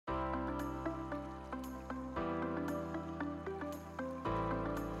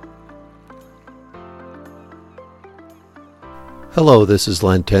Hello, this is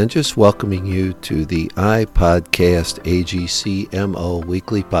Len Tenges welcoming you to the iPodcast AGCMO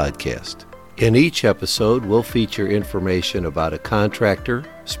Weekly Podcast. In each episode, we'll feature information about a contractor,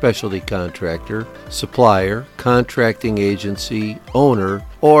 specialty contractor, supplier, contracting agency, owner,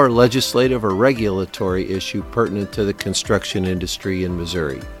 or legislative or regulatory issue pertinent to the construction industry in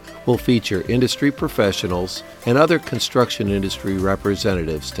Missouri. We'll feature industry professionals and other construction industry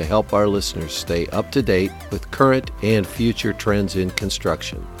representatives to help our listeners stay up to date with current and future trends in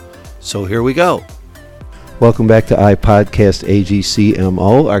construction. So here we go. Welcome back to iPodcast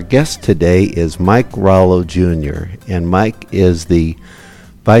AGCMO. Our guest today is Mike Rallo Jr., and Mike is the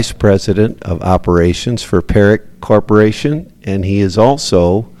Vice President of Operations for PARIC Corporation, and he is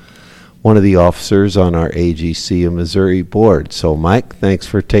also one of the officers on our AGC of Missouri board. So, Mike, thanks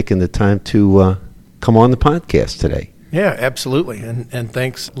for taking the time to come on the podcast today. Yeah, absolutely. And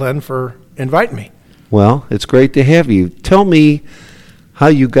thanks, Len, for inviting me. Well, it's great to have you. Tell me how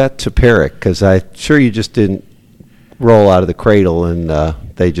you got to PARIC, because I'm sure you just didn't roll out of the cradle and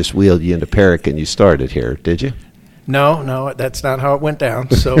they just wheeled you into PARIC and you started here, did you? No, that's not how it went down.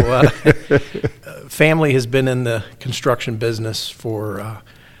 So family has been in the construction business for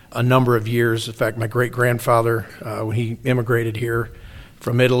a number of years. In fact, my great-grandfather, when he immigrated here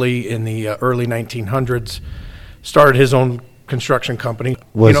from Italy in the early 1900s, started his own construction company.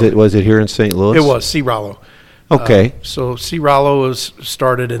 Was it here in St. Louis? It was, Rallo. Okay. So Rallo was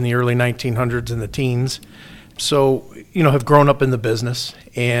started in the early 1900s in the teens. So, have grown up in the business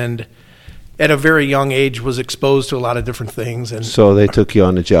and at a very young age was exposed to a lot of different things. And so they took you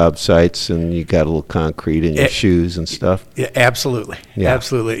on the job sites and you got a little concrete in your shoes and stuff? Yeah, absolutely. Yeah.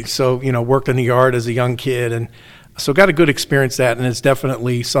 Absolutely. So, worked in the yard as a young kid and so got a good experience that, and it's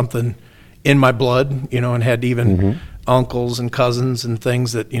definitely something in my blood, and had even uncles and cousins and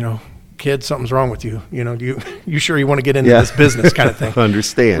things that, kid, something's wrong with you. You sure you want to get into this business kind of thing.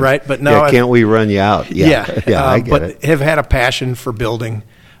 Understand. Right. But no, can't we run you out? Yeah, I get it. Have had a passion for building.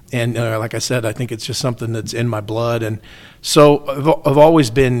 And like I said, I think it's just something that's in my blood. And so I've always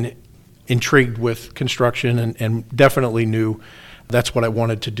been intrigued with construction and definitely knew that's what I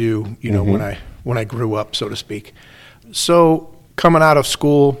wanted to do, when I grew up, so to speak. So coming out of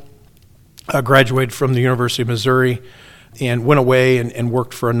school, I graduated from the University of Missouri and went away and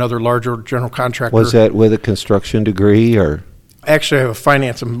worked for another larger general contractor. Was that with a construction degree or? Actually, I have a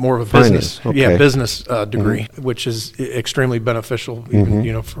finance and more of a business. Okay. Yeah, business degree, which is extremely beneficial,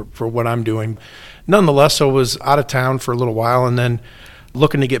 even, for what I'm doing. Nonetheless, I was out of town for a little while and then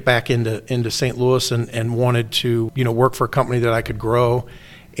looking to get back into St. Louis and wanted to, work for a company that I could grow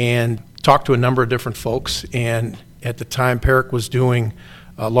and talk to a number of different folks. And at the time, PARIC was doing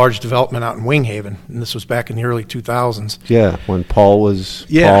a large development out in Winghaven, and this was back in the early 2000s. Yeah, when Paul was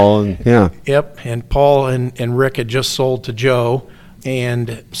Paul and Yep, and Paul and Rick had just sold to Joe,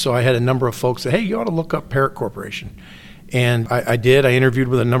 and so I had a number of folks say, hey, you ought to look up PARIC Corporation. And I did. I interviewed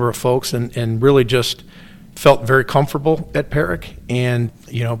with a number of folks and really just felt very comfortable at PARIC and,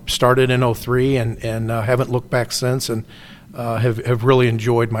 started in 2003 and haven't looked back since and have really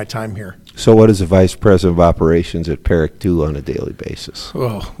enjoyed my time here. So what does the Vice President of Operations at PARIC do on a daily basis?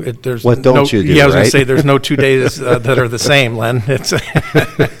 Well, there's what don't you do, Yeah, I was going right? to say there's no 2 days that are the same, Len. It's,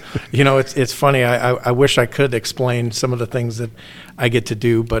 it's funny. I wish I could explain some of the things that I get to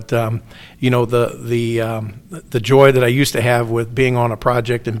do, but, the joy that I used to have with being on a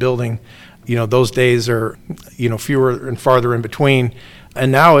project and building, those days are, fewer and farther in between.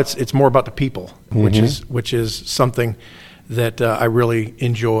 And now it's more about the people, which is something that I really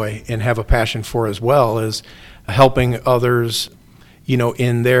enjoy and have a passion for as well, is helping others,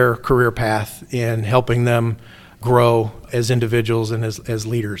 in their career path and helping them grow as individuals and as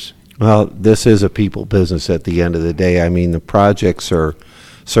leaders. Well, this is a people business at the end of the day. I mean, the projects are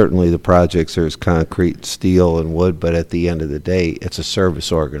as concrete, steel, and wood, but at the end of the day, it's a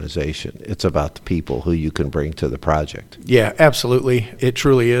service organization. It's about the people who you can bring to the project. Yeah, absolutely. It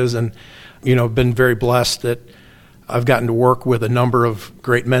truly is. And, I've been very blessed that I've gotten to work with a number of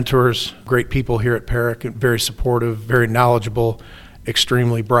great mentors, great people here at PARIC, very supportive, very knowledgeable,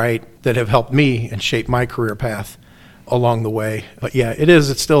 extremely bright, that have helped me and shape my career path along the way. But yeah,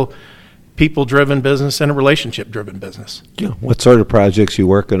 it's still people-driven business and a relationship-driven business. Yeah. What sort of projects are you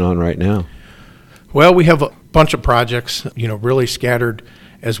working on right now? Well, we have a bunch of projects, really scattered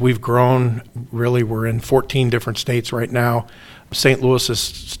as we've grown. Really, we're in 14 different states right now. St. Louis is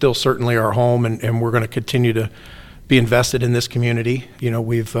still certainly our home, and we're going to continue to be invested in this community.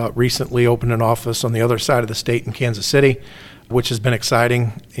 We've recently opened an office on the other side of the state in Kansas City, which has been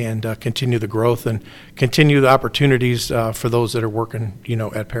exciting, and continue the growth and continue the opportunities for those that are working,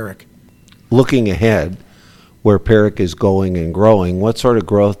 at PARIC. Looking ahead, where PARIC is going and growing, what sort of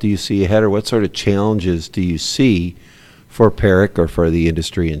growth do you see ahead, or what sort of challenges do you see for PARIC or for the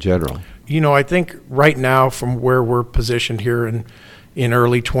industry in general? I think right now from where we're positioned here in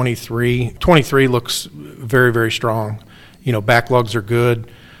early 23 looks very, very strong. Backlogs are good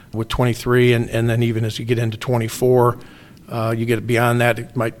with 23, and then even as you get into 24, you get beyond that,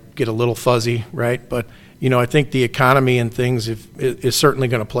 it might get a little fuzzy, right? But, I think the economy and things is certainly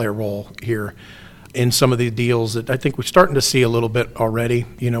going to play a role here in some of the deals that I think we're starting to see a little bit already,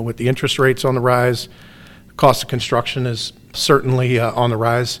 with the interest rates on the rise. Cost of construction is certainly on the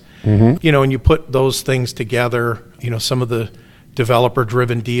rise. Mm-hmm. And you put those things together, some of the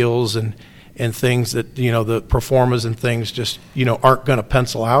developer-driven deals and things that, the pro formas and things just, aren't going to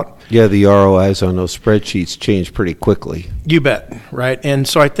pencil out. Yeah, the ROIs on those spreadsheets change pretty quickly. You bet, right? And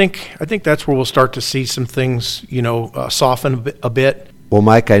so I think that's where we'll start to see some things, soften a bit. Well,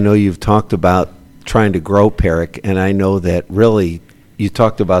 Mike, I know you've talked about trying to grow PARIC, and I know that really you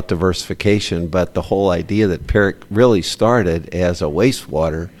talked about diversification, but the whole idea that PARIC really started as a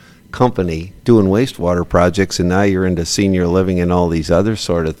wastewater company doing wastewater projects, and now you're into senior living and all these other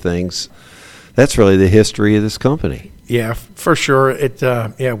sort of things. That's really the history of this company. Yeah, for sure.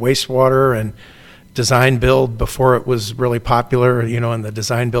 Wastewater and design build before it was really popular, in the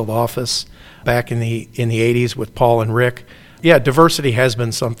design build office back in the 80s with Paul and Rick. Yeah, diversity has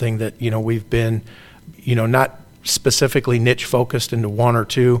been something that, we've been, not specifically niche focused into one or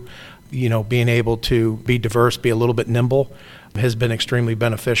two, being able to be diverse, be a little bit nimble has been extremely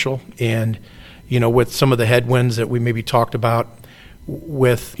beneficial. And, with some of the headwinds that we maybe talked about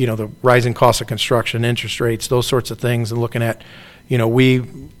with, the rising cost of construction, interest rates, those sorts of things, and looking at, we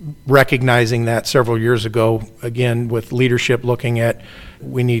recognizing that several years ago, again, with leadership looking at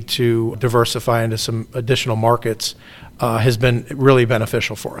we need to diversify into some additional markets, has been really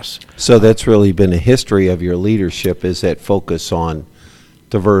beneficial for us. So that's really been a history of your leadership, is that focus on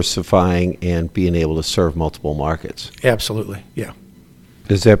diversifying and being able to serve multiple markets. Absolutely, yeah.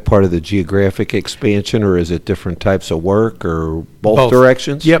 Is that part of the geographic expansion, or is it different types of work, or both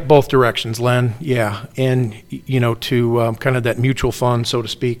directions? Yep, both directions, Len, yeah. And, to kind of that mutual fund, so to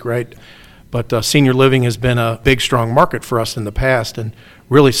speak, right? But senior living has been a big, strong market for us in the past, and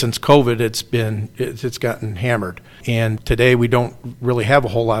really since COVID, it's gotten hammered. And today we don't really have a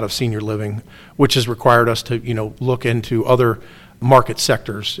whole lot of senior living, which has required us to, look into other market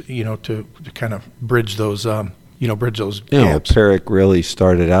sectors, to kind of bridge those gaps. PARIC really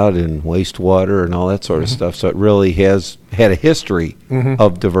started out in wastewater and all that sort of stuff, so it really has had a history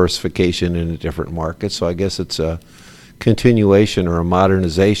of diversification into different markets. So I guess it's a continuation or a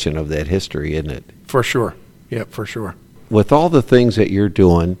modernization of that history, isn't it? For sure. Yeah, for sure. With all the things that you're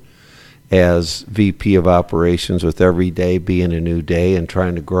doing as VP of Operations, with every day being a new day and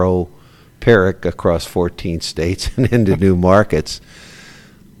trying to grow PARIC across 14 states and into new markets,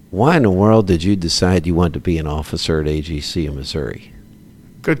 why in the world did you decide you wanted to be an officer at AGC in Missouri?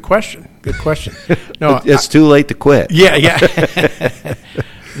 Good question. No, it's too late to quit. Yeah.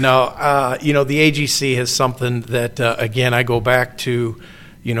 No, the AGC is something that, again, I go back to,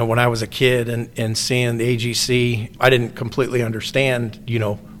 when I was a kid and seeing the AGC. I didn't completely understand,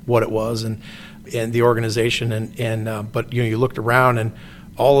 what it was and the organization. But, you looked around and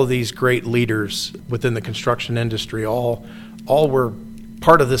all of these great leaders within the construction industry all were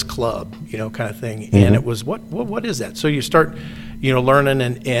part of this club, kind of thing. Mm-hmm. And it was, what is that? So you start, learning,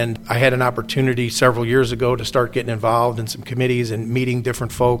 and I had an opportunity several years ago to start getting involved in some committees and meeting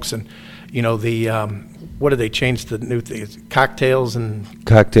different folks. And, what did they change the new thing? Cocktails and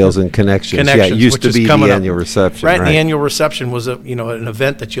connections. Yeah, it used to be the annual reception. Right, and the annual reception was an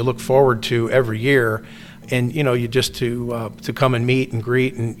event that you look forward to every year. And, you just to come and meet and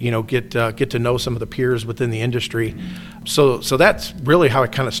greet and, get to know some of the peers within the industry. So that's really how I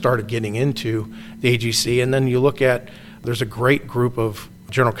kind of started getting into the AGC. And then you look at, there's a great group of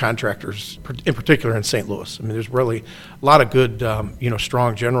general contractors, in particular in St. Louis. I mean, there's really a lot of good,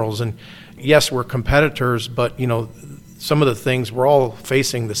 strong generals. And yes, we're competitors, but, some of the things, we're all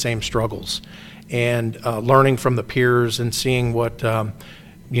facing the same struggles. And learning from the peers and seeing what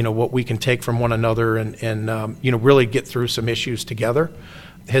we can take from one another and really get through some issues together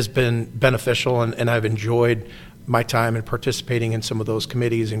has been beneficial. And I've enjoyed my time in participating in some of those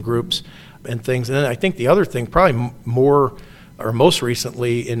committees and groups and things. And then I think the other thing, probably more or most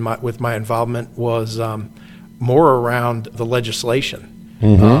recently with my involvement, was more around the legislation.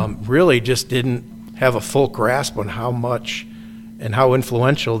 Mm-hmm. Really just didn't have a full grasp on how much and how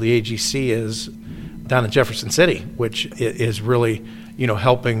influential the AGC is down in Jefferson City, which is really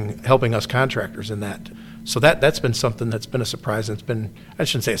helping us contractors in that. So that's been something that's been a surprise. And it's been, I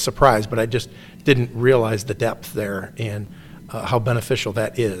shouldn't say a surprise, but I just didn't realize the depth there and how beneficial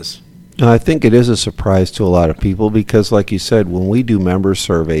that is. I think it is a surprise to a lot of people because, like you said, when we do member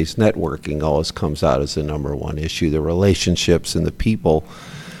surveys, networking always comes out as the number one issue, the relationships and the people.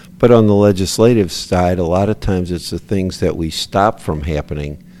 But on the legislative side, a lot of times it's the things that we stop from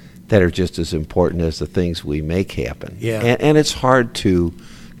happening that are just as important as the things we make happen. Yeah. And it's hard to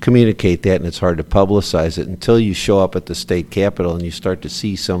communicate that, and it's hard to publicize it until you show up at the state capitol and you start to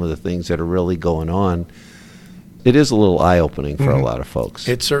see some of the things that are really going on. It is a little eye-opening for a lot of folks.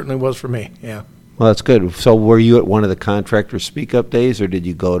 It certainly was for me, yeah. Well, that's good. So were you at one of the contractor speak-up days, or did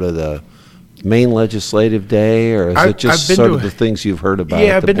you go to the main legislative day, or is it just sort of the things you've heard about Yeah, at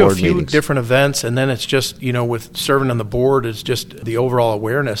the I've been to board a few meetings? different events, and then it's just, with serving on the board, it's just the overall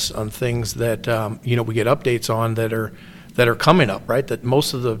awareness on things that, we get updates on that are coming up, right? That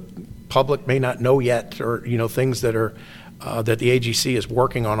most of the public may not know yet, or, things that are, that the AGC is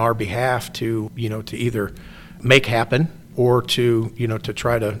working on our behalf to either make happen or to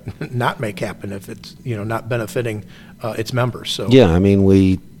try to not make happen if it's not benefiting its members. So Yeah, I mean,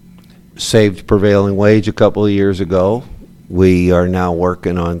 we saved prevailing wage a couple of years ago. We are now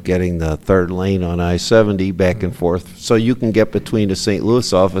working on getting the third lane on I-70 back and forth so you can get between the St.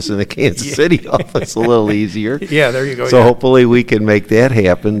 Louis office and the Kansas City office a little easier. Yeah, there you go. So hopefully we can make that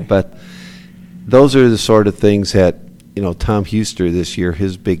happen. But those are the sort of things that Tom Huster this year,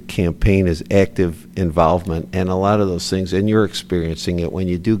 his big campaign is active involvement, and a lot of those things, and you're experiencing it, when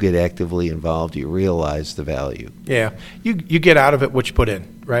you do get actively involved, you realize the value. Yeah, you get out of it what you put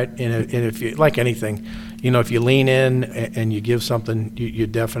in, right? And if you, like anything, if you lean in and you give something, you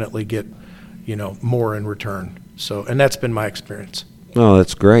definitely get, more in return. So, and that's been my experience. Oh,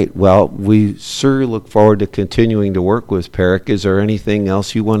 that's great. Well, we sure look forward to continuing to work with PARIC. Is there anything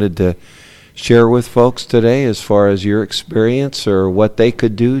else you wanted to share with folks today as far as your experience or what they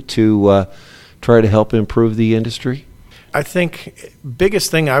could do to try to help improve the industry? I think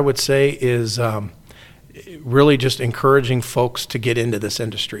biggest thing I would say is really just encouraging folks to get into this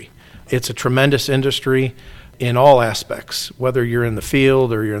industry. It's a tremendous industry in all aspects, whether you're in the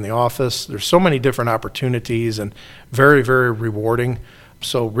field or you're in the office. There's so many different opportunities and very, very rewarding.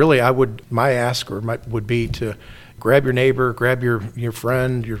 So really my ask would be to grab your neighbor, grab your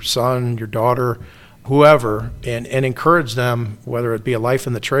friend, your son, your daughter, whoever, and encourage them, whether it be a life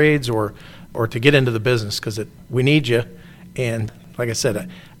in the trades or to get into the business, because we need you. And like I said,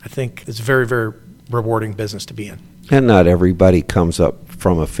 I think it's a very, very rewarding business to be in. And not everybody comes up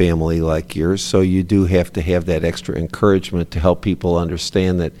from a family like yours, so you do have to have that extra encouragement to help people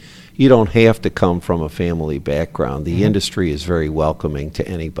understand that you don't have to come from a family background. The industry is very welcoming to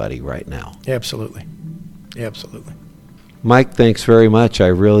anybody right now. Absolutely. Absolutely. Mike, thanks very much. I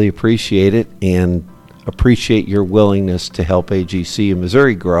really appreciate it and appreciate your willingness to help AGC in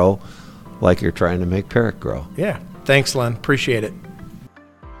Missouri grow like you're trying to make PARIC grow. Yeah. Thanks, Len. Appreciate it.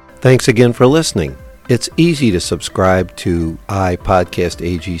 Thanks again for listening. It's easy to subscribe to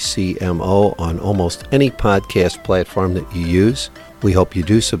iPodcast AGCMO on almost any podcast platform that you use. We hope you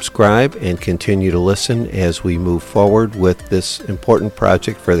do subscribe and continue to listen as we move forward with this important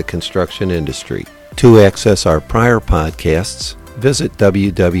project for the construction industry. To access our prior podcasts, visit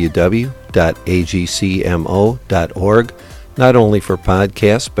www.agcmo.org, not only for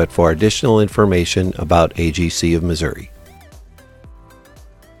podcasts, but for additional information about AGC of Missouri.